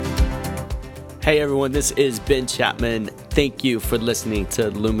Hey everyone, this is Ben Chapman. Thank you for listening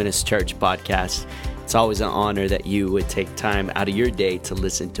to Luminous Church Podcast. It's always an honor that you would take time out of your day to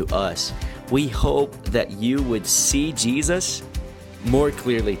listen to us. We hope that you would see Jesus more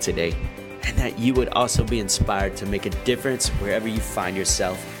clearly today, and that you would also be inspired to make a difference wherever you find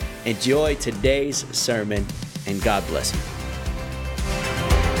yourself. Enjoy today's sermon, and God bless you.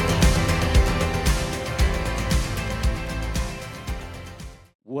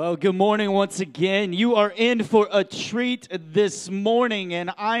 Well, good morning once again. You are in for a treat this morning,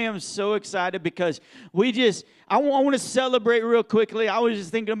 and I am so excited because I want to celebrate real quickly. I was just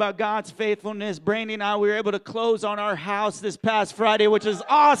thinking about God's faithfulness. Brandy and I, we were able to close on our house this past Friday, which is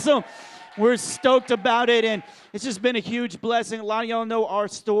awesome. We're stoked about it, and it's just been a huge blessing. A lot of y'all know our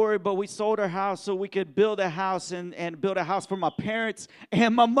story, but we sold our house so we could build a house and build a house for my parents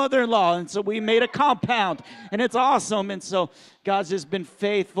and my mother-in-law, and so we made a compound, and it's awesome. And so God's just been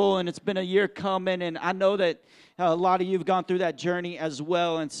faithful, and it's been a year coming, and I know that a lot of you have gone through that journey as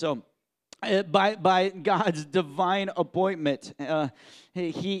well. And so by God's divine appointment,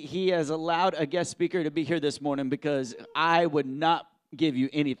 he has allowed a guest speaker to be here this morning, because I would not give you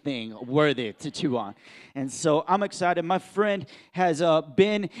anything worthy to chew on. And so I'm excited. My friend has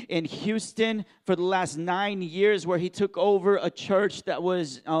been in Houston for the last 9 years, where he took over a church that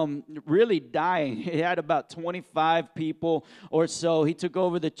was really dying. It had about 25 people or so. He took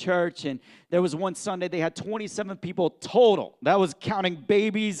over the church, and there was one Sunday they had 27 people total. That was counting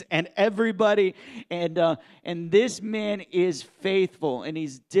babies and everybody. And this man is faithful, and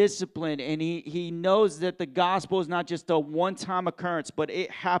he's disciplined, and he knows that the gospel is not just a one-time occurrence, but it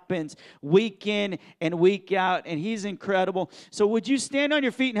happens week in and week out, and he's incredible. So would you stand on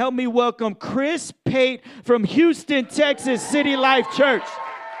your feet and help me welcome Chris Pate from Houston, Texas, City Life Church.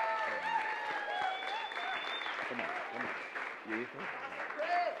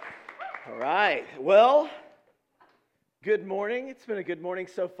 All right. Well, good morning. It's been a good morning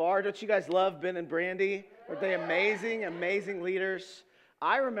so far. Don't you guys love Ben and Brandy? Aren't they amazing, amazing leaders?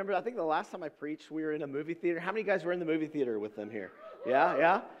 I remember, I think the last time I preached, we were in a movie theater. How many guys were in the movie theater with them here?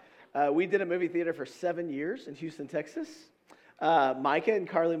 Yeah? We did a movie theater for 7 years in Houston, Texas. Micah and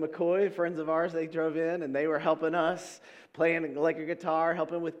Carly McCoy, friends of ours, they drove in and they were helping us, playing electric guitar,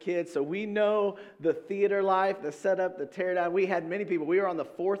 helping with kids. So we know the theater life, the setup, the teardown. We had many people. We were on the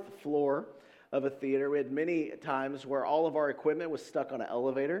 4th floor of a theater. We had many times where all of our equipment was stuck on an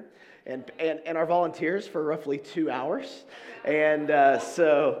elevator, and our volunteers for roughly 2 hours. And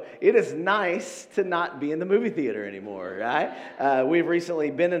so it is nice to not be in the movie theater anymore, right? We've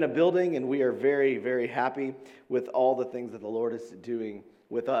recently been in a building, and we are very, very happy with all the things that the Lord is doing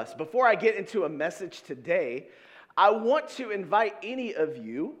with us. Before I get into a message today, I want to invite any of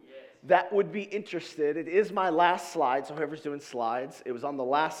you that would be interested. It is my last slide, so whoever's doing slides, it was on the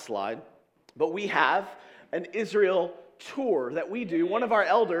last slide. But we have an Israel tour that we do. One of our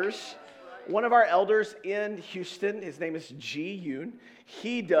elders in Houston, his name is G. Yoon.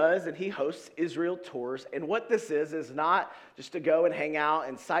 He does, and he hosts Israel tours. And what this is not just to go and hang out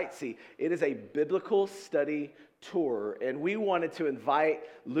and sightsee. It is a biblical study tour. And we wanted to invite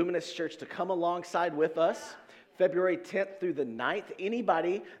Luminous Church to come alongside with us February 10th through the 9th.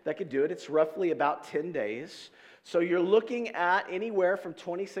 Anybody that could do it. It's roughly about 10 days. So you're looking at anywhere from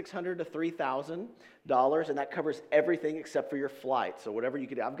 $2,600 to $3,000, and that covers everything except for your flight. So whatever you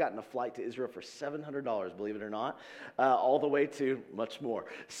could do. I've gotten a flight to Israel for $700, believe it or not, all the way to much more.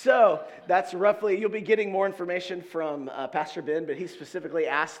 So that's roughly, you'll be getting more information from Pastor Ben, but he specifically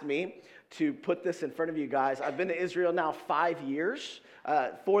asked me to put this in front of you guys. I've been to Israel now 5 years.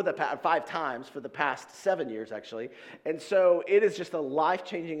 5 times for the past 7 years, actually. And so it is just a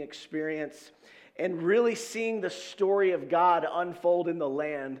life-changing experience, and really seeing the story of God unfold in the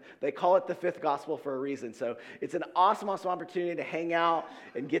land. They call it the fifth gospel for a reason. So it's an awesome opportunity to hang out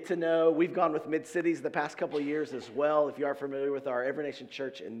and get to know. We've gone with Mid-Cities the past couple of years as well, if you are familiar with our Every Nation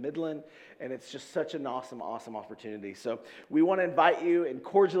Church in Midland. And it's just such an awesome opportunity. So we want to invite you and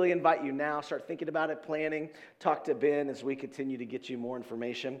cordially invite you now. Start thinking about it, planning. Talk to Ben as we continue to get you more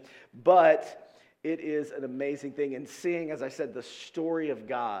information. But it is an amazing thing. And seeing, as I said, the story of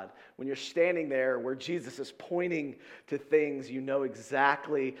God, when you're standing there where Jesus is pointing to things, you know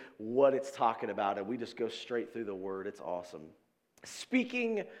exactly what it's talking about. And we just go straight through the Word. It's awesome.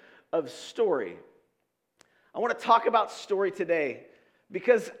 Speaking of story, I want to talk about story today,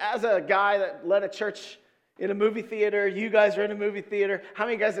 because as a guy that led a church in a movie theater, you guys are in a movie theater. How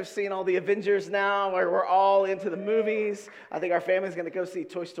many of you guys have seen all the Avengers now, where we're all into the movies? I think our family's going to go see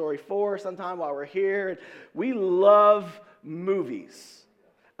Toy Story 4 sometime while we're here. We love movies.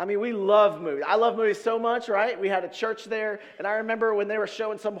 I mean, we love movies. I love movies so much, right? We had a church there, and I remember when they were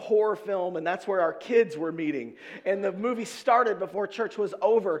showing some horror film, and that's where our kids were meeting. And the movie started before church was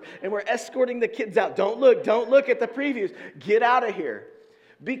over, and we're escorting the kids out. Don't look at the previews. Get out of here.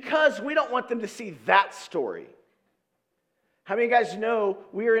 Because we don't want them to see that story. How many of you guys know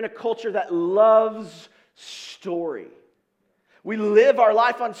we are in a culture that loves story? We live our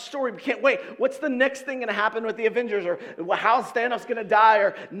life on story. We can't wait. What's the next thing going to happen with the Avengers? Or how's Thanos going to die?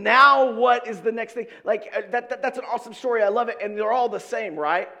 Or now what is the next thing? Like, that's an awesome story. I love it. And they're all the same,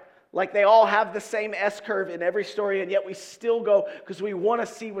 right? Like, they all have the same S-curve in every story. And yet we still go because we want to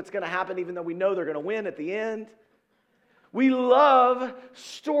see what's going to happen even though we know they're going to win at the end. We love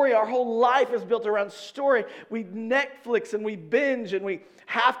story. Our whole life is built around story. We Netflix and we binge and we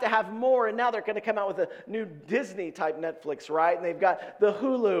have to have more. And now they're going to come out with a new Disney type Netflix, right? And they've got the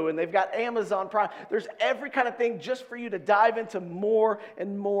Hulu and they've got Amazon Prime. There's every kind of thing just for you to dive into more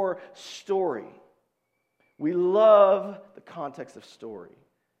and more story. We love the context of story.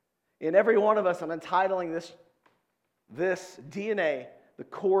 In every one of us, I'm entitling this DNA, the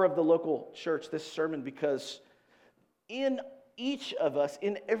core of the local church, this sermon, because in each of us,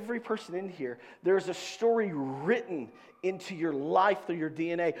 in every person in here, there's a story written into your life through your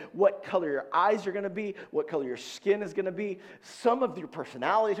DNA. What color your eyes are going to be, what color your skin is going to be, some of your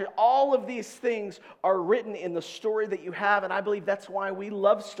personalities, all of these things are written in the story that you have. And I believe that's why we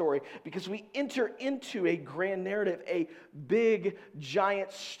love story, because we enter into a grand narrative, a big,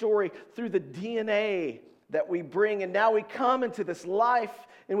 giant story through the DNA that we bring. And now we come into this life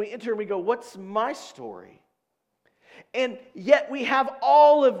and we enter and we go, what's my story? And yet we have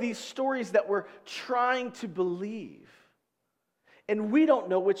all of these stories that we're trying to believe. And we don't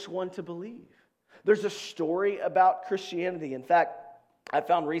know which one to believe. There's a story about Christianity. In fact, I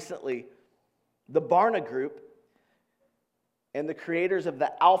found recently the Barna Group and the creators of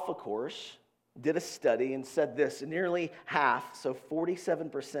the Alpha Course did a study and said this: nearly half, so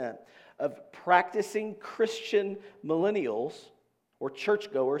 47%, of practicing Christian millennials or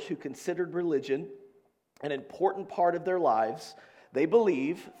churchgoers who considered religion an important part of their lives, they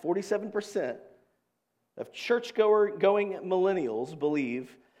believe, 47% of church-going millennials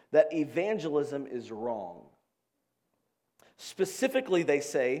believe that evangelism is wrong. Specifically, they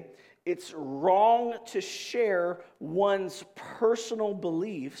say it's wrong to share one's personal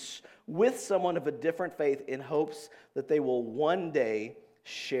beliefs with someone of a different faith in hopes that they will one day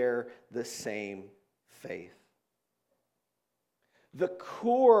share the same faith. The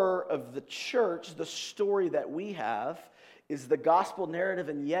core of the church, the story that we have, is the gospel narrative,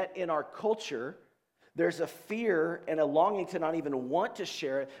 and yet in our culture, there's a fear and a longing to not even want to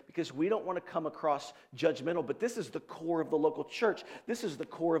share it because we don't want to come across judgmental. But this is the core of the local church. This is the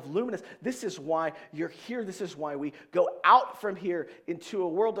core of Luminous. This is why you're here. This is why we go out from here into a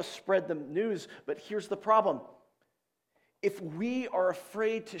world to spread the news. But here's the problem. If we are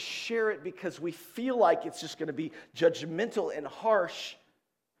afraid to share it because we feel like it's just going to be judgmental and harsh,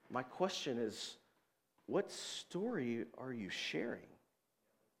 my question is, what story are you sharing?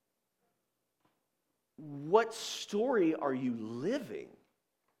 What story are you living?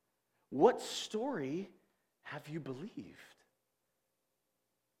 What story have you believed?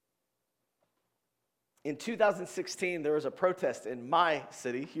 In 2016, there was a protest in my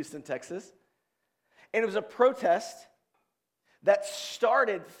city, Houston, Texas. And it was a protest that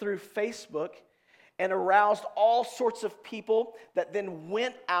started through Facebook and aroused all sorts of people that then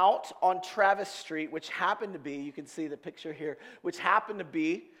went out on Travis Street, which happened to be, you can see the picture here, which happened to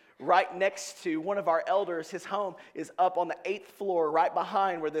be right next to one of our elders. His home is up on the 8th floor, right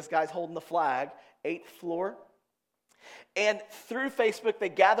behind where this guy's holding the flag, 8th floor. And through Facebook, they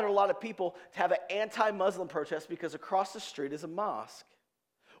gathered a lot of people to have an anti-Muslim protest because across the street is a mosque.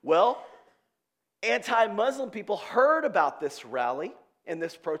 Well, anti-Muslim people heard about this rally and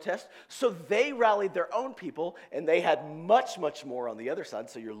this protest, so they rallied their own people, and they had much, much more on the other side.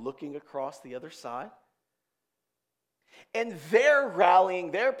 So you're looking across the other side. And they're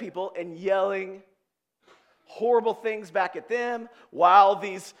rallying their people and yelling horrible things back at them, while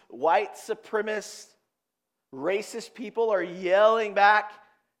these white supremacist, racist people are yelling back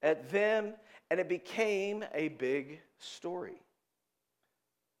at them, and it became a big story.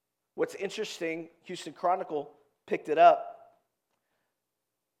 What's interesting, Houston Chronicle picked it up,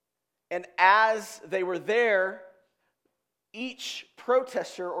 and as they were there, each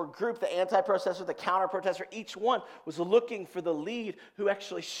protester or group, the anti-protester, the counter-protester, each one was looking for the lead who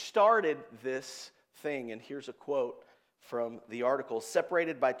actually started this thing. And here's a quote from the article.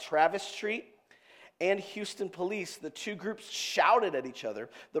 Separated by Travis Street and Houston police, the two groups shouted at each other.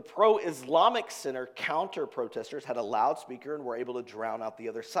 The pro-Islamic center counter-protesters had a loudspeaker and were able to drown out the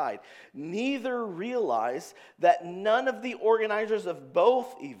other side. Neither realized that none of the organizers of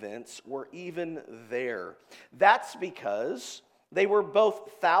both events were even there. That's because they were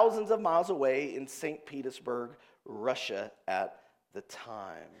both thousands of miles away in St. Petersburg, Russia at the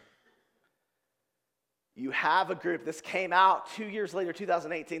time. You have a group, this came out 2 years later,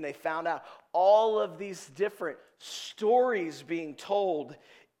 2018, they found out all of these different stories being told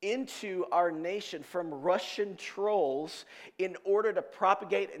into our nation from Russian trolls in order to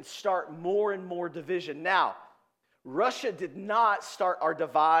propagate and start more and more division. Now, Russia did not start our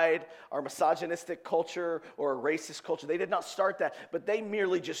divide, our misogynistic culture, or a racist culture. They did not start that, but they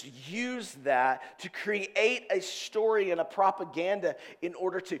merely just used that to create a story and a propaganda in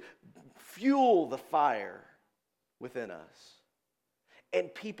order to fuel the fire within us.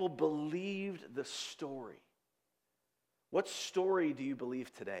 And people believed the story. What story do you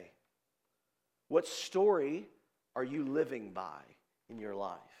believe today? What story are you living by in your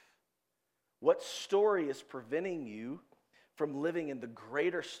life? What story is preventing you from living in the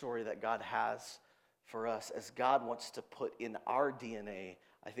greater story that God has for us, as God wants to put in our DNA,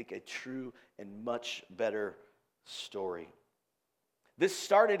 I think, a true and much better story? This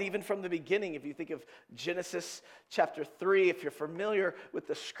started even from the beginning. If you think of Genesis chapter 3, if you're familiar with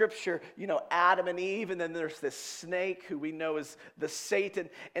the scripture, you know Adam and Eve, and then there's this snake who we know is the Satan.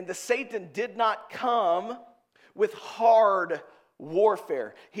 And the Satan did not come with hard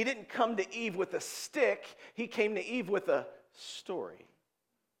warfare. He didn't come to Eve with a stick. He came to Eve with a story.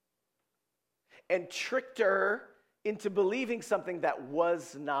 And tricked her into believing something that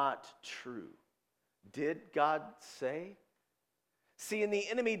was not true. Did God say? See, and the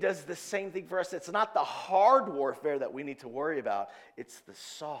enemy does the same thing for us. It's not the hard warfare that we need to worry about. It's the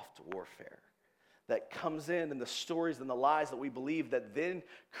soft warfare that comes in, and the stories and the lies that we believe that then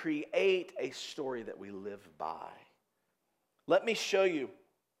create a story that we live by. Let me show you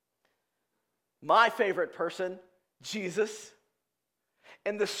my favorite person, Jesus,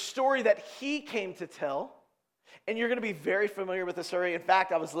 and the story that he came to tell. And you're going to be very familiar with the story. In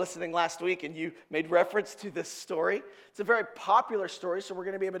fact, I was listening last week and you made reference to this story. It's a very popular story, so we're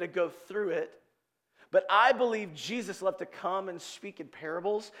going to be able to go through it. But I believe Jesus loved to come and speak in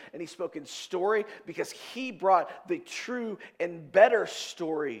parables, and he spoke in story because he brought the true and better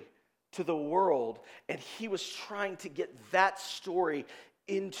story to the world. And he was trying to get that story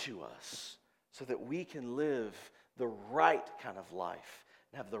into us so that we can live the right kind of life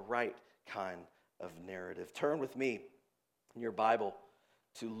and have the right kind of narrative. Turn with me in your Bible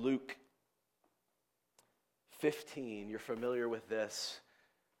to Luke 15. You're familiar with this.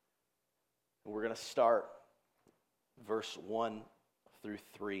 We're going to start verse 1 through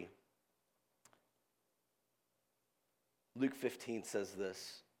 3. Luke 15 says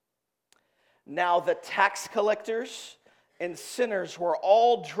this. Now the tax collectors and sinners were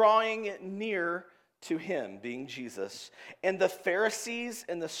all drawing near to him, being Jesus, and the Pharisees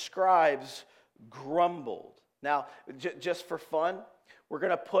and the scribes grumbled. Now, just for fun, we're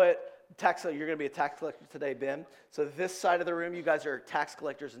going to put you're going to be a tax collector today, Ben. So this side of the room, you guys are tax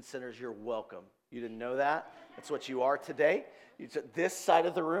collectors and sinners. You're welcome. You didn't know that? That's what you are today. This side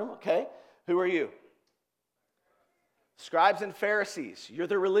of the room, okay? Who are you? Scribes and Pharisees. You're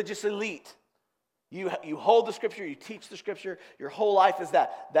the religious elite. You hold the scripture, you teach the scripture. Your whole life is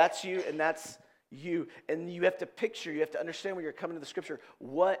that. That's you and that's you. And you have to picture, you have to understand when you're coming to the scripture,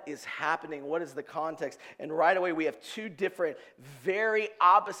 what is happening, what is the context. And right away we have two different, very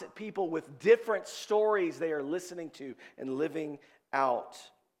opposite people with different stories they are listening to and living out.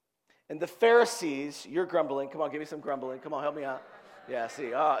 And the Pharisees, you're grumbling. Come on, give me some grumbling. Come on, help me out. Yeah, see,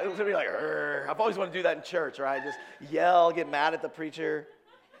 it was going to be like, I've always wanted to do that in church, right? Just yell, get mad at the preacher.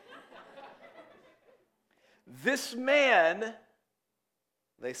 This man,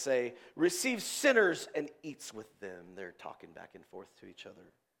 they say, receives sinners and eats with them. They're talking back and forth to each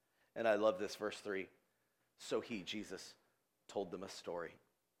other. And I love this, verse 3. So he, Jesus, told them a story.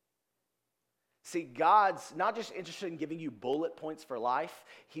 See, God's not just interested in giving you bullet points for life.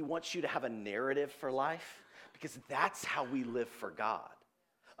 He wants you to have a narrative for life because that's how we live for God.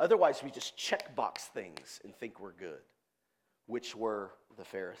 Otherwise, we just checkbox things and think we're good, which were the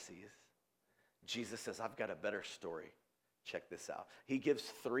Pharisees. Jesus says, I've got a better story. Check this out. He gives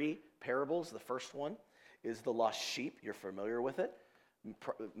 3 parables. The first one is the lost sheep. You're familiar with it,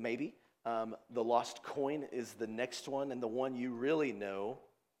 maybe. The lost coin is the next one, and the one you really know,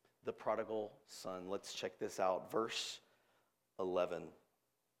 the prodigal son. Let's check this out. Verse 11.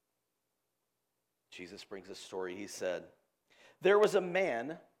 Jesus brings a story. He said, there was a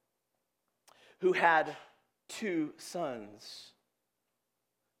man who had 2 sons.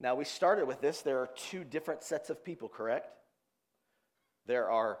 Now, we started with this. There are 2 different sets of people, correct? There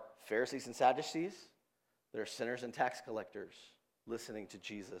are Pharisees and Sadducees. There are sinners and tax collectors listening to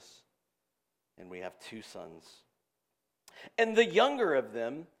Jesus. And we have 2 sons. And the younger of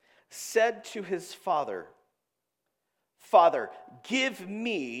them said to his father, "Father, give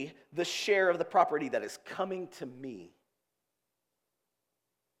me the share of the property that is coming to me."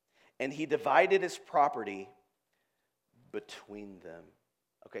 And he divided his property between them.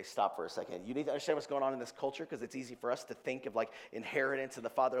 Okay, stop for a second. You need to understand what's going on in this culture, because it's easy for us to think of like inheritance, and the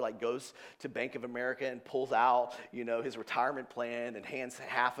father like goes to Bank of America and pulls out, his retirement plan and hands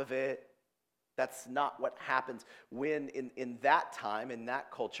half of it. That's not what happens when in that time, in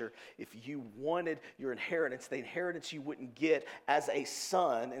that culture, if you wanted your inheritance, the inheritance you wouldn't get as a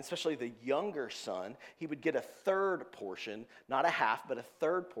son, and especially the younger son, he would get a third portion, not a half, but a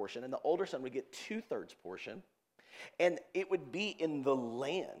third portion, and the older son would get 2/3 portion. And it would be in the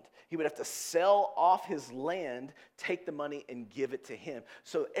land. He would have to sell off his land, take the money, and give it to him.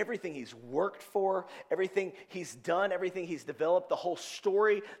 So everything he's worked for, everything he's done, everything he's developed, the whole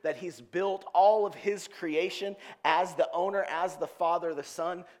story that he's built, all of his creation as the owner, as the father, the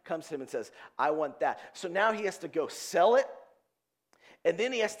son comes to him and says, "I want that." So now he has to go sell it. And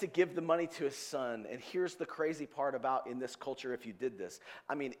then he has to give the money to his son. And here's the crazy part about in this culture if you did this.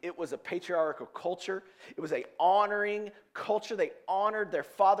 I mean, it was a patriarchal culture. It was a honoring culture. They honored their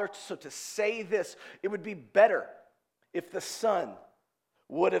father. So to say this, it would be better if the son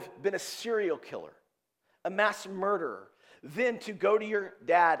would have been a serial killer, a mass murderer, than to go to your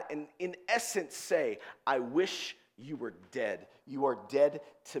dad and in essence say, "I wish you were dead. You are dead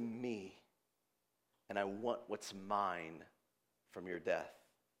to me. And I want what's mine from your death."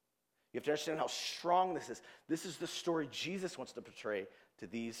 You have to understand how strong this is. This is the story Jesus wants to portray to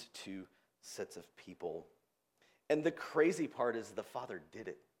these 2 sets of people. And the crazy part is the father did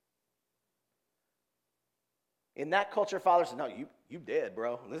it. In that culture, father said, "No, you dead,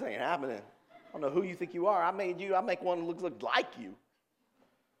 bro. This ain't happening. I don't know who you think you are. I made you. I make one look like you.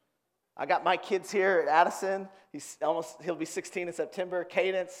 I got my kids here at Addison. He'll be 16 in September.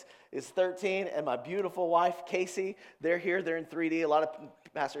 Cadence is 13, and my beautiful wife, Casey, they're here. They're in 3D. A lot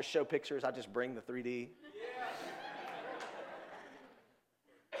of pastors show pictures. I just bring the 3D. Yeah.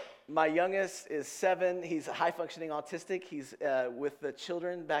 My youngest is 7. He's high-functioning autistic. He's with the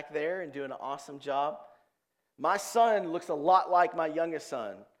children back there and doing an awesome job. My son looks a lot like my youngest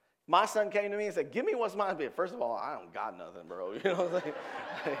son. My son came to me and said, "Give me what's mine." First of all, I don't got nothing, bro. You know what I'm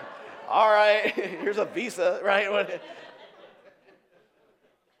saying? All right, here's a visa, right?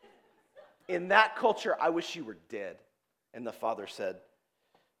 In that culture, "I wish you were dead." And the father said,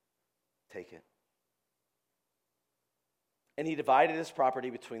 "Take it." And he divided his property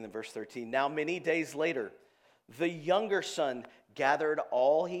between them. Verse 13. Now, many days later, the younger son gathered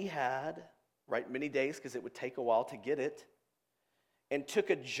all he had, right? Many days, because it would take a while to get it, and took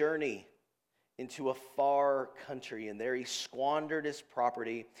a journey into a far country. And there he squandered his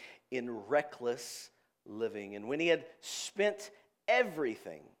property in reckless living. And when he had spent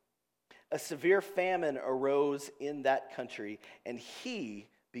everything, a severe famine arose in that country, and he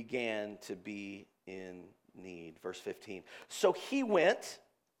began to be in need. Verse 15. So he went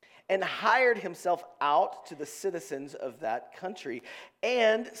and hired himself out to the citizens of that country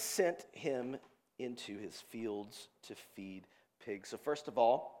and sent him into his fields to feed pigs. So first of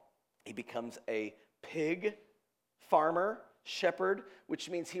all, he becomes a pig farmer, shepherd, which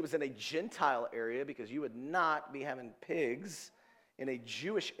means he was in a Gentile area because you would not be having pigs in a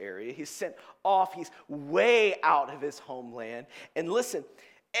Jewish area. He's sent off. He's way out of his homeland. And listen,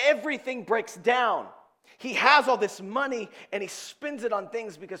 everything breaks down. He has all this money and he spends it on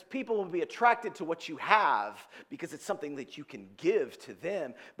things because people will be attracted to what you have because it's something that you can give to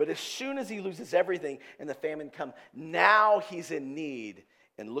them. But as soon as he loses everything and the famine comes, now he's in need.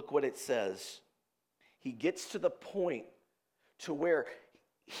 And look what it says. He gets to the point to where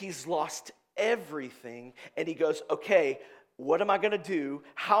he's lost everything and he goes, okay, what am I going to do?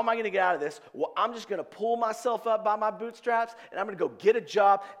 How am I going to get out of this? Well, I'm just going to pull myself up by my bootstraps and I'm going to go get a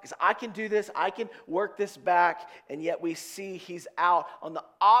job because I can do this. I can work this back. And yet we see he's out on the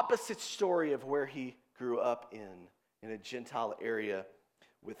opposite story of where he grew up in a Gentile area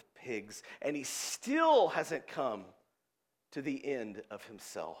with pigs. And he still hasn't come to the end of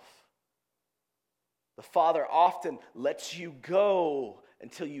himself. The Father often lets you go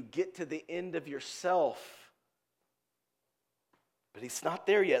until you get to the end of yourself. But he's not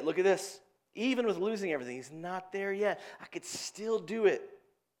there yet. Look at this. Even with losing everything, he's not there yet. I could still do it.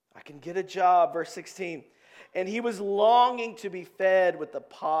 I can get a job. Verse 16. And he was longing to be fed with the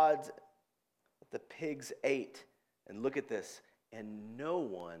pods the pigs ate. And look at this. And no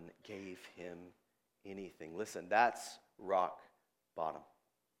one gave him anything. Listen, that's rock bottom.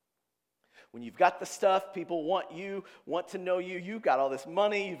 When you've got the stuff, people want to know you. You've got all this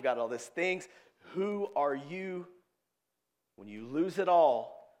money, you've got all these things. Who are you? When you lose it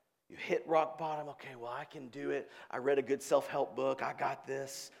all, you hit rock bottom. Okay, well, I can do it. I read a good self-help book. I got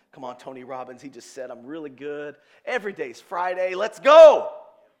this. Come on, Tony Robbins. He just said, I'm really good. Every day's Friday. Let's go.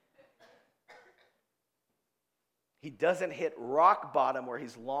 He doesn't hit rock bottom where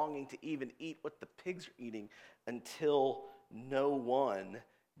he's longing to even eat what the pigs are eating until no one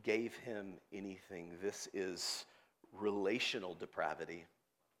gave him anything. This is relational depravity.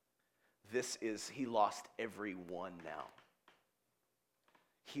 He lost everyone now.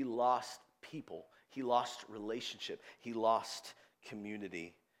 He lost people. He lost relationship. He lost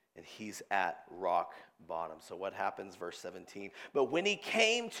community. And he's at rock bottom. So what happens? Verse 17. But when he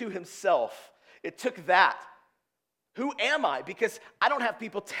came to himself, it took that. Who am I? Because I don't have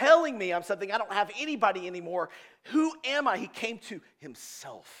people telling me I'm something. I don't have anybody anymore. Who am I? He came to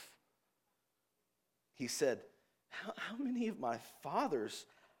himself. He said, how many of my father's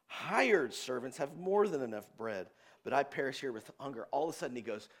hired servants have more than enough bread, but I perish here with hunger? All of a sudden he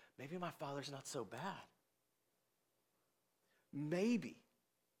goes, maybe my father's not so bad. Maybe.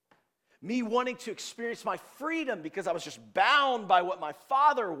 Me wanting to experience my freedom because I was just bound by what my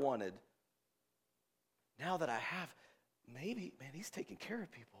father wanted. Now that I have, maybe, man, he's taking care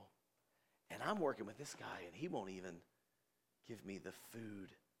of people. And I'm working with this guy, and he won't even give me the food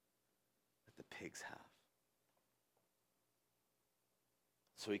that the pigs have.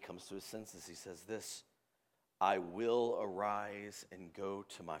 So he comes to his senses. He says this, I will arise and go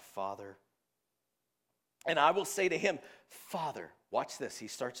to my father. And I will say to him, Father, watch this. He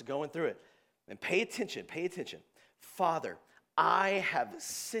starts going through it. And pay attention. Father, I have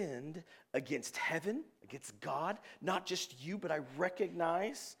sinned against heaven, against God, not just you, but I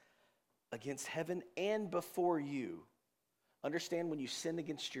recognize against heaven and before you. Understand, when you sin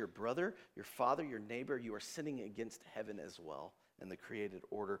against your brother, your father, your neighbor, you are sinning against heaven as well in the created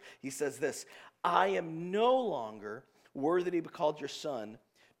order. He says this, I am no longer worthy to be called your son.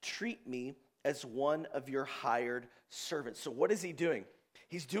 Treat me as one of your hired servants. So what is he doing?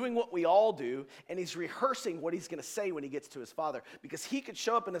 He's doing what we all do, and he's rehearsing what he's going to say when he gets to his father. Because he could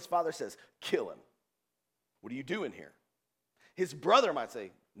show up and his father says, kill him. What are you doing here? His brother might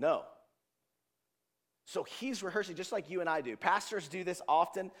say, no. So he's rehearsing just like you and I do. Pastors do this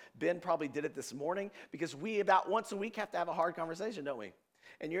often. Ben probably did it this morning because we about once a week have to have a hard conversation, don't we?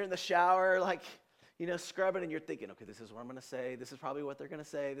 And you're in the shower like, scrubbing, and you're thinking, okay, this is what I'm going to say. This is probably what they're going to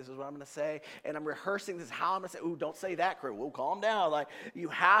say. This is what I'm going to say. And I'm rehearsing. This is how I'm going to say. Ooh, don't say that, crew. Ooh, calm down. Like, you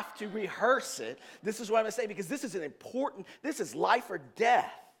have to rehearse it. This is what I'm going to say because this is life or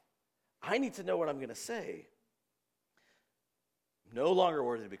death. I need to know what I'm going to say. No longer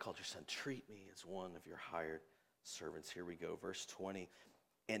worthy to be called your son. Treat me as one of your hired servants. Here we go. Verse 20.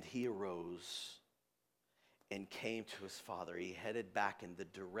 And he arose and came to his father. He headed back in the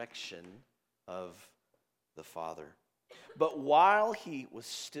direction of the father. But while he was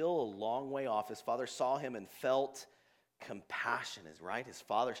still a long way off, his father saw him and felt compassion. Right? His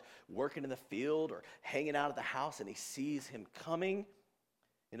father's working in the field or hanging out at the house, and he sees him coming.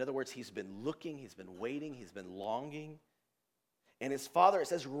 In other words, he's been looking, he's been waiting, he's been longing. And his father, it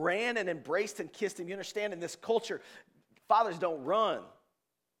says, ran and embraced and kissed him. You understand, in this culture, fathers don't run,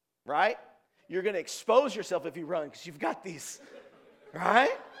 right? You're going to expose yourself if you run because you've got these,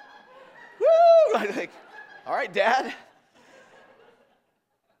 right? Woo! Like, all right, Dad.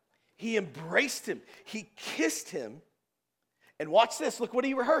 He embraced him. He kissed him. And watch this. Look what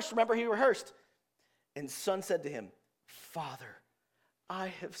he rehearsed. Remember, he rehearsed. And son said to him, Father, I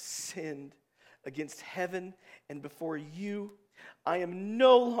have sinned against heaven and before you. I am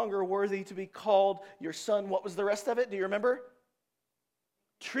no longer worthy to be called your son. What was the rest of it? Do you remember?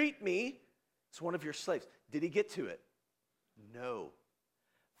 Treat me as one of your slaves. Did he get to it? No.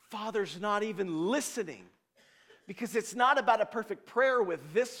 Father's not even listening because it's not about a perfect prayer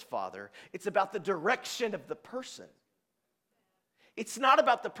with this father. It's about the direction of the person. It's not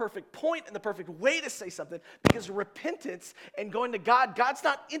about the perfect point and the perfect way to say something because repentance and going to God, God's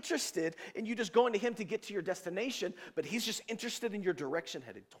not interested in you just going to him to get to your destination, but he's just interested in your direction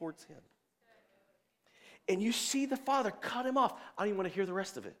headed towards him. And you see the father cut him off. I don't even want to hear the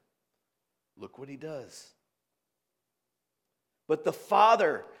rest of it. Look what he does. But the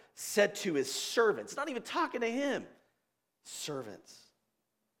father said to his servants, not even talking to him, servants,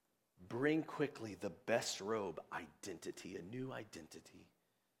 bring quickly the best robe, identity, a new identity,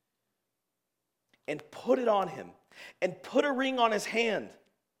 and put it on him, and put a ring on his hand,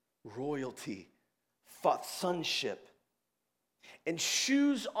 royalty, sonship, and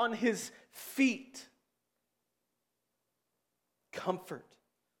shoes on his feet, comfort.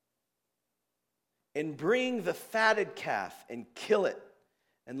 And bring the fatted calf and kill it,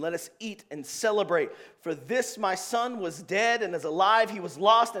 and let us eat and celebrate. For this my son was dead and is alive. He was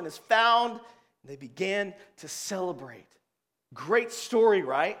lost and is found. And they began to celebrate. Great story,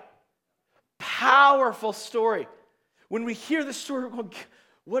 right? Powerful story. When we hear the story, we're going,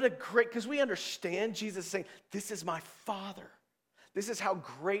 what a great, because we understand Jesus saying, this is my Father. This is how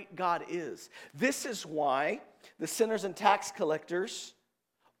great God is. This is why the sinners and tax collectors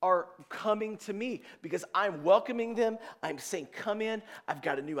are coming to me, because I'm welcoming them. I'm saying, come in. I've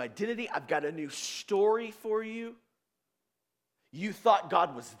got a new identity. I've got a new story for you. You thought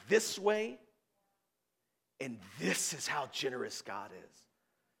God was this way, and this is how generous God is.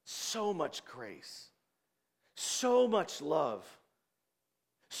 So much grace, so much love,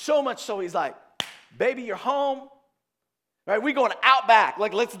 so much so he's like, baby, you're home. Right? We going out back.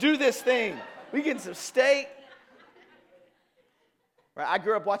 Like, let's do this thing. We getting some steak. Right? I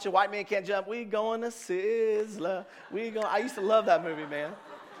grew up watching White Man Can't Jump. We going to Sizzler. I used to love that movie, man.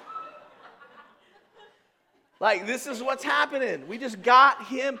 Like, this is what's happening. We just got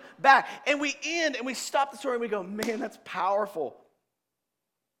him back. And we end and we stop the story and we go, man, that's powerful.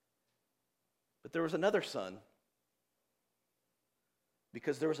 But there was another son,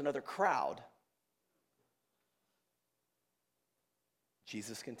 because there was another crowd.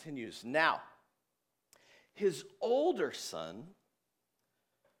 Jesus continues. Now, his older son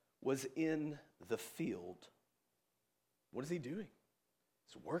was in the field. What is he doing?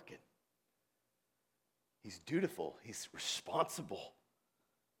 He's working. He's dutiful. He's responsible.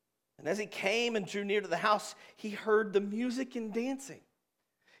 And as he came and drew near to the house, he heard the music and dancing.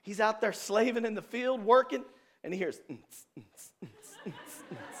 He's out there slaving in the field, working, and he hears,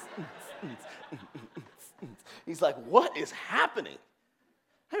 he's like, what is happening?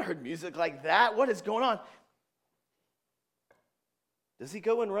 I haven't heard music like that. What is going on? Does he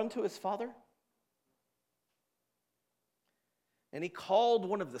go and run to his father? And he called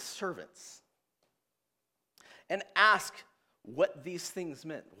one of the servants and asked what these things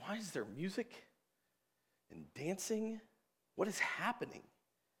meant. Why is there music and dancing? What is happening?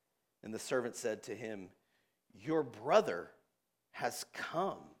 And the servant said to him, your brother has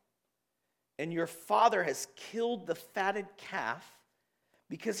come, and your father has killed the fatted calf,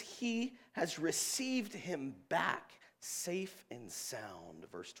 because he has received him back safe and sound.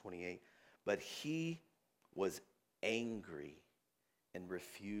 Verse 28, but he was angry and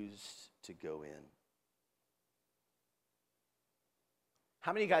refused to go in.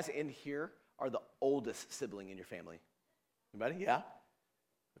 How many of you guys in here are the oldest sibling in your family? Anybody? Yeah?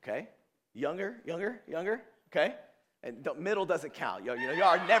 Okay. Younger? Okay. And middle doesn't count. Y'all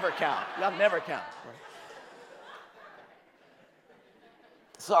never count. Y'all never count. Right?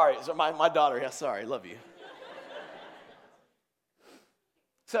 Sorry, so my daughter. Yeah, sorry, love you.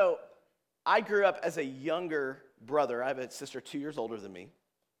 So I grew up as a younger brother. I have a sister 2 years older than me.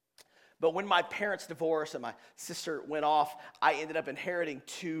 But when my parents divorced and my sister went off, I ended up inheriting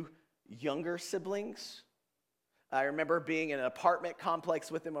 2 younger siblings. I remember being in an apartment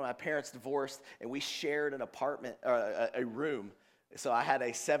complex with them when my parents divorced, and we shared an apartment, a room. So I had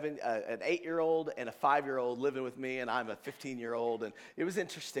an 8-year-old and a 5-year-old living with me, and I'm a 15-year-old, and it was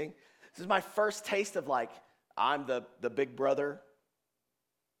interesting. This is my first taste of I'm the big brother.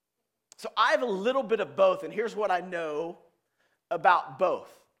 So I have a little bit of both, and here's what I know about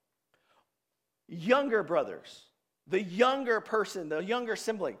both. Younger brothers, the younger person, the younger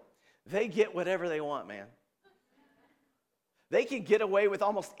sibling, they get whatever they want, man. They can get away with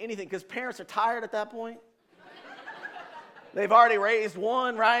almost anything because parents are tired at that point. They've already raised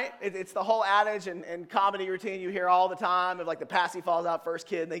one, right? It's the whole adage and comedy routine you hear all the time of the passy falls out first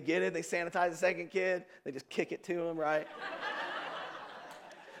kid, and they get it, they sanitize the second kid, they just kick it to them, right?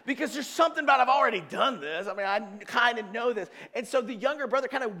 Because there's something about, I've already done this. I mean, I kind of know this. And so the younger brother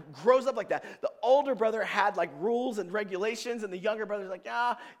kind of grows up like that. The older brother had rules and regulations, and the younger brother's like,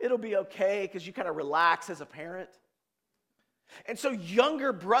 it'll be okay, because you kind of relax as a parent. And so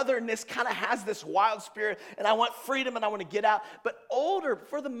younger brotherness kind of has this wild spirit, and I want freedom and I want to get out. But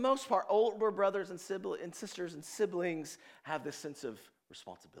for the most part, older brothers and sisters and siblings have this sense of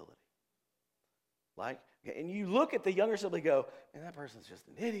responsibility. And you look at the younger sibling and go, man, that person's just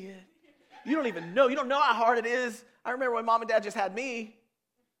an idiot. You don't even know. You don't know how hard it is. I remember when mom and dad just had me.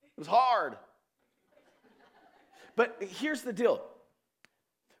 It was hard. But here's the deal.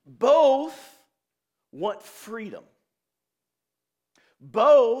 Both want freedom.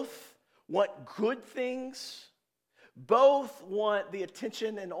 Both want good things. Both want the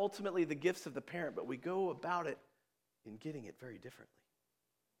attention and ultimately the gifts of the parent, but we go about it in getting it very differently.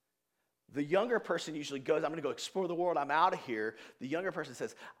 The younger person usually goes, I'm going to go explore the world, I'm out of here. The younger person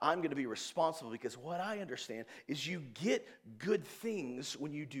says, I'm going to be responsible because what I understand is you get good things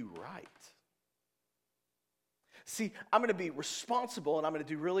when you do right. See, I'm going to be responsible and I'm going to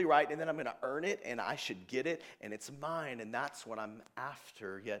do really right, and then I'm going to earn it and I should get it and it's mine and that's what I'm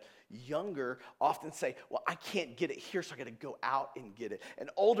after. Yet younger often say, well, I can't get it here, so I got to go out and get it. And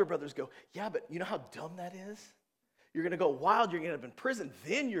older brothers go, yeah, but you know how dumb that is? You're going to go wild, you're going to end up in prison,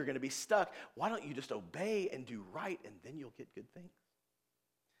 then you're going to be stuck. Why don't you just obey and do right, and then you'll get good things?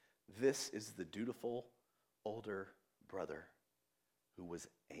 This is the dutiful older brother who was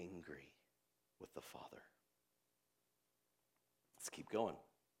angry with the father. Let's keep going.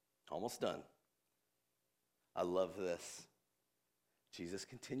 Almost done. I love this. Jesus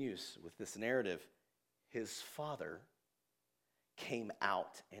continues with this narrative. His father came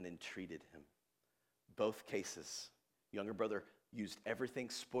out and entreated him. Both cases. Younger brother used everything,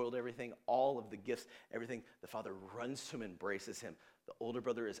 spoiled everything, all of the gifts, everything. The father runs to him, embraces him. The older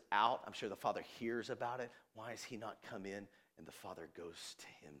brother is out. I'm sure the father hears about it. Why has he not come in? And the father goes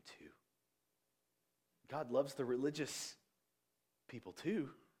to him too. God loves the religious people too,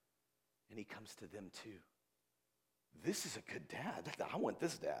 and he comes to them too. This is a good dad. I want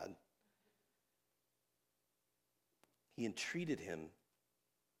this dad. He entreated him,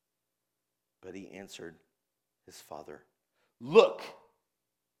 but he answered his father, look,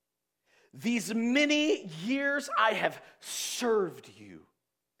 these many years I have served you.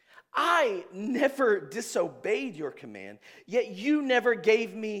 I never disobeyed your command, yet you never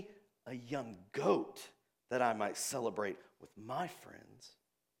gave me a young goat that I might celebrate with my friends.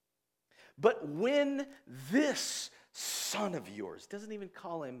 But when this son of yours, doesn't even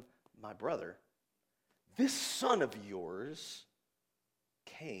call him my brother, this son of yours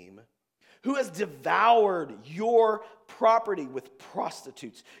came, who has devoured your property with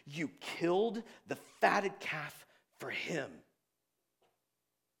prostitutes, you killed the fatted calf for him.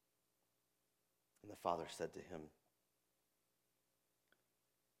 And the father said to him,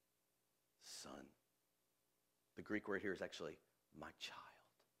 son. The Greek word here is actually my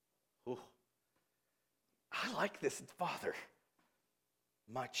child. Ooh. I like this, father.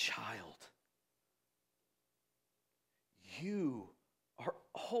 My child. You are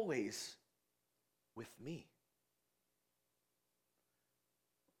always with me.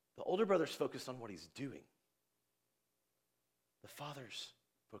 The older brother's focused on what he's doing. The father's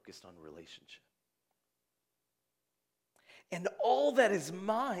focused on relationship. And all that is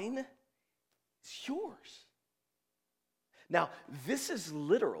mine is yours. Now, this is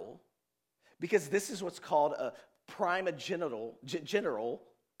literal because this is what's called a primogenital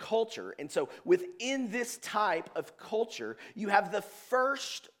culture. And so within this type of culture, you have the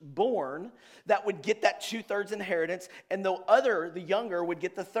firstborn that would get that 2/3 inheritance, and the younger would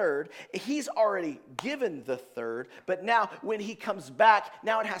get the third. He's already given the third, but now when he comes back,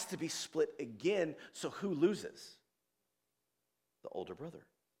 now it has to be split again. So who loses? The older brother.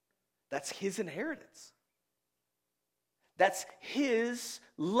 That's his inheritance. That's his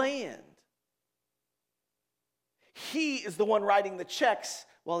land. He is the one writing the checks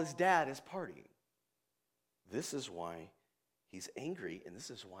while his dad is partying. This is why he's angry, and this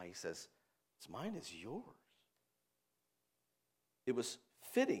is why he says, "It's mine is yours." It was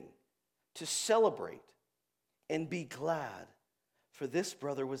fitting to celebrate and be glad, for this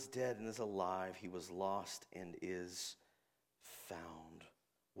brother was dead and is alive. He was lost and is found.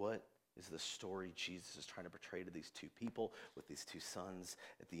 What is the story Jesus is trying to portray to these two people with these two sons?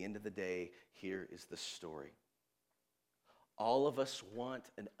 At the end of the day, here is the story. All of us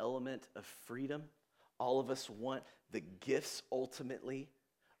want an element of freedom. All of us want the gifts ultimately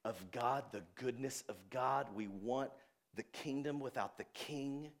of God, the goodness of God. We want the kingdom without the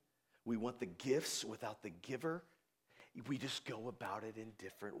king. We want the gifts without the giver. We just go about it in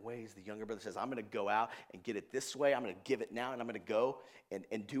different ways. The younger brother says, I'm going to go out and get it this way. I'm going to give it now, and I'm going to go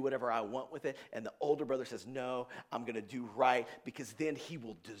and do whatever I want with it. And the older brother says, no, I'm going to do right, because then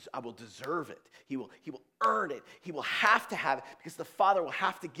I will deserve it. He will earn it. He will have to have it because the father will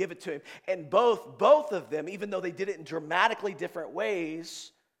have to give it to him. And both of them, even though they did it in dramatically different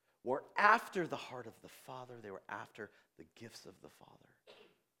ways, were after the heart of the father. They were after the gifts of the father.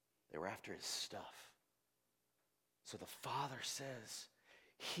 They were after his stuff. So the father says,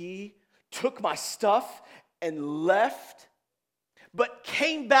 he took my stuff and left, but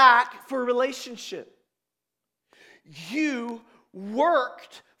came back for a relationship. You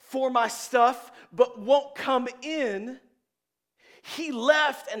worked for my stuff, but won't come in. He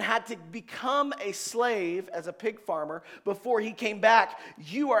left and had to become a slave as a pig farmer before he came back.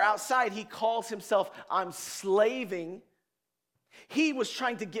 You are outside. He calls himself, I'm slaving. He was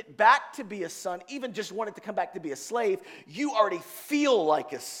trying to get back to be a son, even just wanted to come back to be a slave. You already feel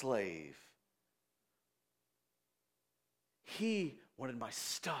like a slave. He wanted my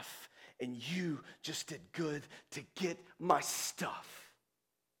stuff, and you just did good to get my stuff.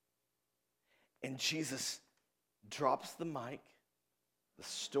 And Jesus drops the mic. The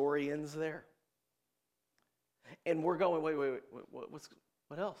story ends there. And we're going, wait,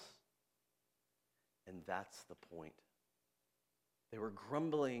 what else? And that's the point. They were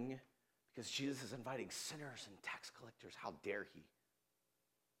grumbling because Jesus is inviting sinners and tax collectors. How dare he?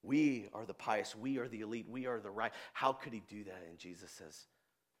 We are the pious. We are the elite. We are the right. How could he do that? And Jesus says,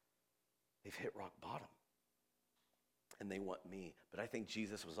 they've hit rock bottom. And they want me. But I think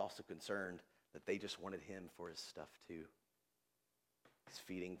Jesus was also concerned that they just wanted him for his stuff too. He's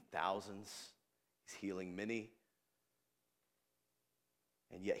feeding thousands. He's healing many.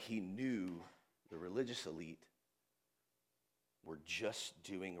 And yet he knew the religious elite were just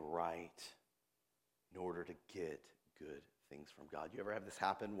doing right in order to get good things from God. You ever have this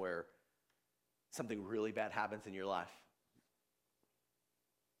happen where something really bad happens in your life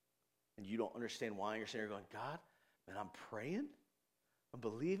and you don't understand why? You're sitting there going, God, man, I'm praying, I'm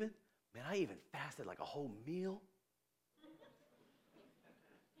believing. Man, I even fasted like a whole meal.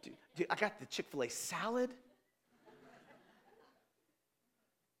 Dude, I got the Chick-fil-A salad.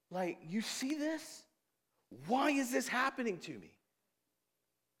 Like, you see this? Why is this happening to me?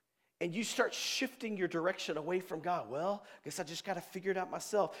 And you start shifting your direction away from God. Well, I guess I just got to figure it out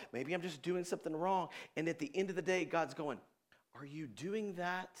myself. Maybe I'm just doing something wrong. And at the end of the day, God's going, are you doing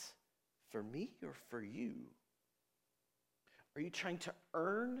that for me or for you? Are you trying to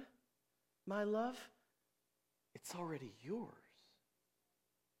earn my love? It's already yours.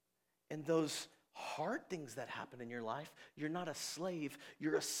 And those hard things that happen in your life, you're not a slave,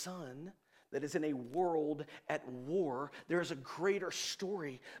 you're a son that is in a world at war. There is a greater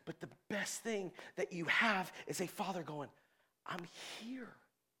story, but the best thing that you have is a father going, I'm here.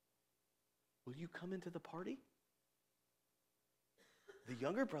 Will you come into the party? The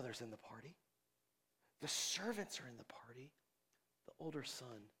younger brother's in the party. The servants are in the party. The older son,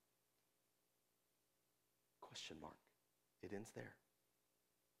 question mark. It ends there.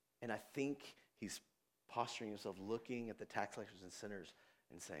 And I think he's posturing himself, looking at the tax collectors and sinners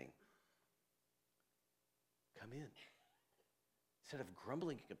and saying, come in. Instead of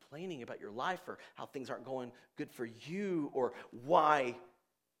grumbling and complaining about your life or how things aren't going good for you or why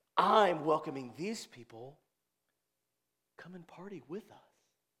I'm welcoming these people, come and party with us.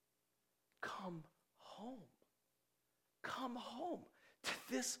 Come home. Come home to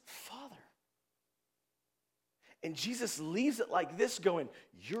this Father. And Jesus leaves it like this going,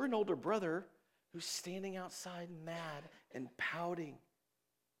 you're an older brother who's standing outside mad and pouting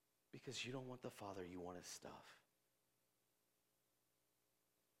because you don't want the Father, you want his stuff.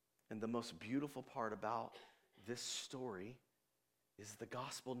 And the most beautiful part about this story is the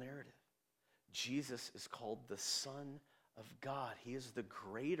gospel narrative. Jesus is called the Son of God. He is the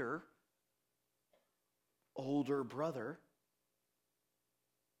greater, older brother,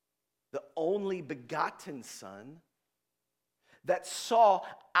 the only begotten Son that saw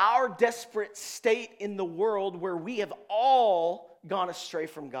our desperate state in the world where we have all gone astray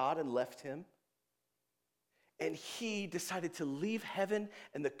from God and left him. And he decided to leave heaven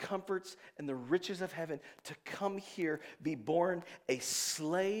and the comforts and the riches of heaven to come here, be born a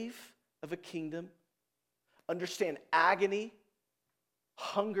slave of a kingdom, understand agony,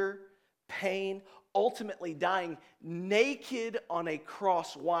 hunger, pain, ultimately dying naked on a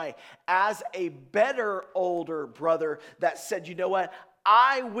cross. Why? As a better older brother that said, you know what?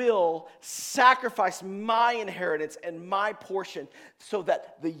 I will sacrifice my inheritance and my portion so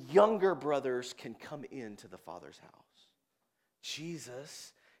that the younger brothers can come into the Father's house.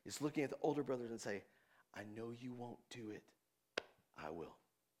 Jesus is looking at the older brothers and say, I know you won't do it. I will.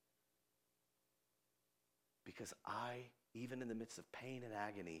 Because I, even in the midst of pain and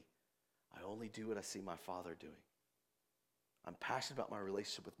agony, I only do what I see my Father doing. I'm passionate about my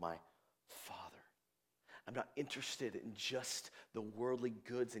relationship with my Father. I'm not interested in just the worldly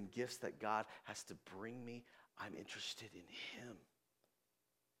goods and gifts that God has to bring me. I'm interested in him.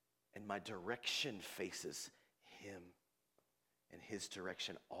 And my direction faces him. And his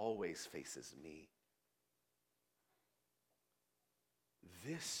direction always faces me.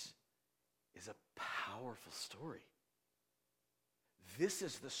 This is a powerful story. This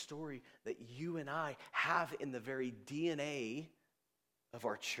is the story that you and I have in the very DNA of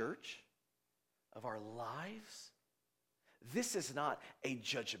our church, of our lives. This is not a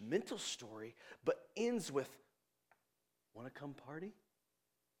judgmental story, but ends with, want to come party?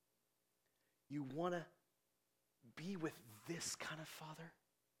 You want to be with this kind of Father?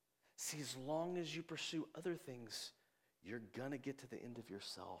 See, as long as you pursue other things, you're going to get to the end of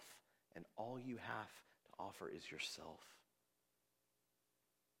yourself, and all you have to offer is yourself.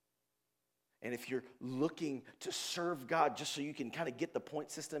 And if you're looking to serve God just so you can kind of get the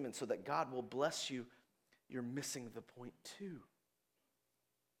point system and so that God will bless you, you're missing the point too.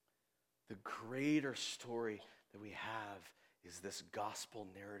 The greater story that we have is this gospel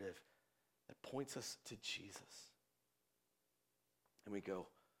narrative that points us to Jesus. And we go,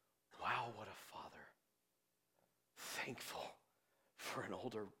 wow, what a Father. Thankful for an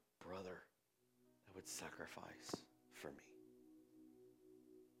older brother that would sacrifice for me.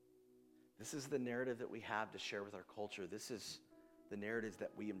 This is the narrative that we have to share with our culture. This is the narrative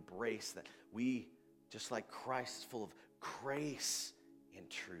that we embrace, that we, just like Christ, is full of grace and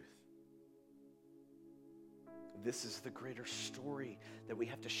truth. This is the greater story that we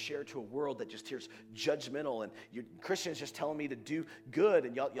have to share to a world that just hears judgmental, and Christians just telling me to do good,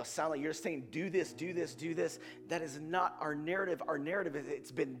 and y'all sound like you're just saying, do this, do this, do this. That is not our narrative. Our narrative is,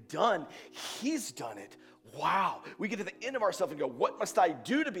 it's been done. He's done it. Wow. We get to the end of ourselves and go, what must I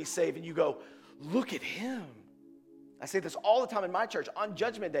do to be saved? And you go, look at him. I say this all the time in my church. On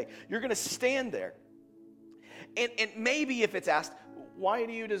Judgment Day, you're going to stand there. And maybe if it's asked, why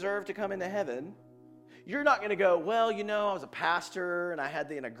do you deserve to come into heaven? You're not going to go, well, you know, I was a pastor and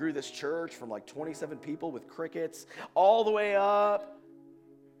I grew this church from like 27 people with crickets all the way up.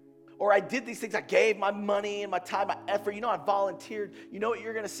 Or I did these things. I gave my money and my time, my effort. You know, I volunteered. You know what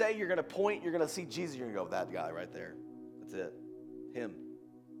you're going to say? You're going to point. You're going to see Jesus. You're going to go, that guy right there. That's it. Him.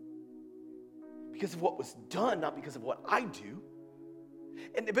 Because of what was done, not because of what I do.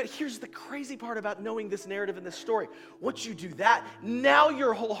 But here's the crazy part about knowing this narrative and this story. Once you do that, now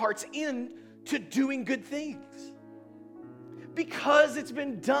your whole heart's in to doing good things. Because it's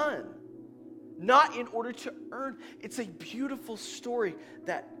been done. Not in order to earn. It's a beautiful story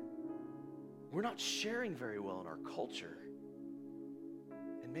that we're not sharing very well in our culture.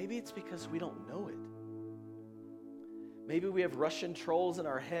 And maybe it's because we don't know it. Maybe we have Russian trolls in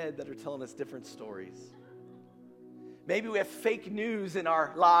our head that are telling us different stories. Maybe we have fake news in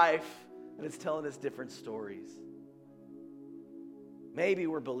our life and it's telling us different stories. Maybe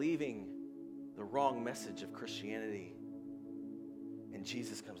we're believing the wrong message of Christianity. And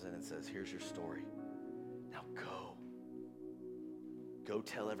Jesus comes in and says, here's your story. Now go. Go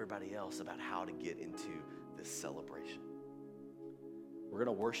tell everybody else about how to get into this celebration. We're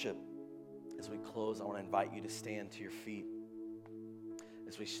going to worship. As we close, I want to invite you to stand to your feet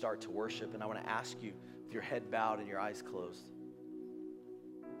as we start to worship. And I want to ask you, with your head bowed and your eyes closed,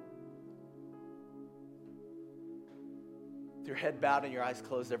 with your head bowed and your eyes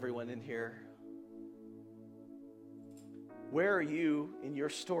closed, everyone in here, where are you in your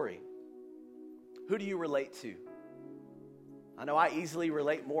story? Who do you relate to? I know I easily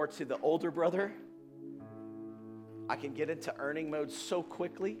relate more to the older brother. I can get into earning mode so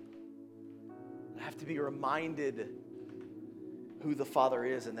quickly. I have to be reminded who the Father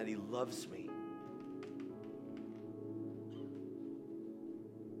is and that He loves me.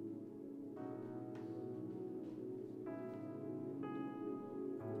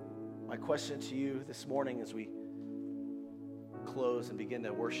 My question to you this morning as we close and begin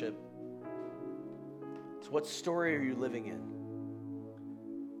to worship is, what story are you living in?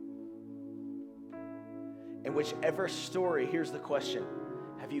 And whichever story, here's the question.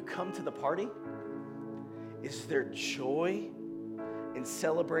 Have you come to the party? Is there joy in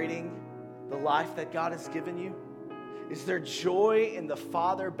celebrating the life that God has given you? Is there joy in the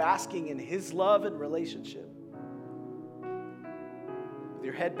Father basking in His love and relationship? With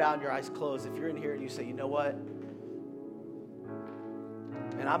your head bowed and your eyes closed, if you're in here and you say, you know what?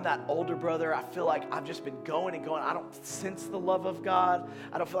 And I'm that older brother. I feel like I've just been going and going. I don't sense the love of God.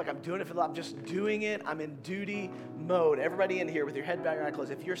 I don't feel like I'm doing it for love. I'm just doing it. I'm in duty mode. Everybody in here with your head bowed and your eyes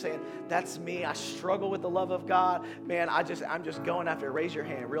closed. If you're saying, that's me, I struggle with the love of God, man, I'm just going after it. Raise your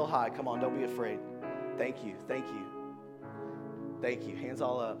hand real high. Come on, don't be afraid. Thank you. Thank you. Thank you. Hands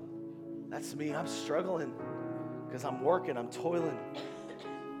all up. That's me. I'm struggling because I'm working. I'm toiling.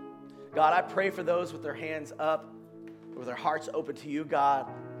 God, I pray for those with their hands up, with their hearts open to you, God,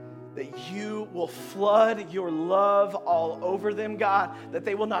 that you will flood your love all over them, God, that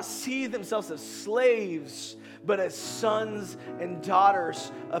they will not see themselves as slaves, but as sons and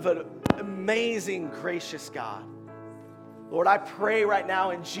daughters of an amazing, gracious God. Lord, I pray right now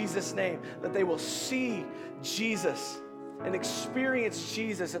in Jesus' name that they will see Jesus and experience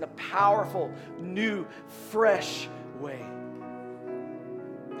Jesus in a powerful, new, fresh way.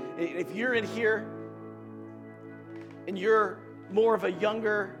 If you're in here and you're more of a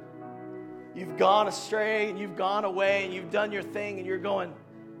younger, you've gone astray and you've gone away and you've done your thing and you're going,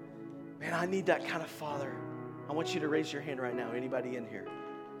 man, I need that kind of father. I want you to raise your hand right now. Anybody in here?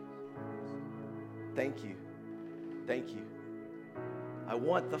 Thank you. Thank you. I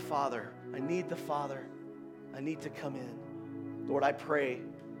want the Father. I need the Father. I need to come in. Lord, I pray,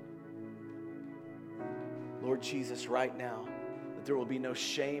 Lord Jesus, right now, that there will be no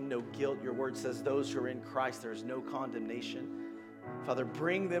shame, no guilt. Your word says those who are in Christ, there is no condemnation. Father,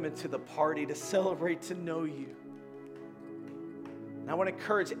 bring them into the party to celebrate, to know you. And I want to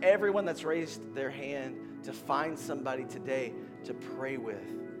encourage everyone that's raised their hand to find somebody today to pray with.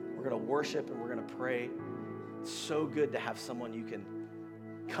 We're going to worship and we're going to pray. It's so good to have someone you can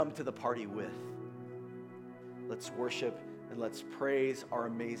come to the party with. Let's worship and let's praise our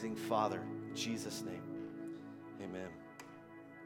amazing Father. In Jesus' name, amen.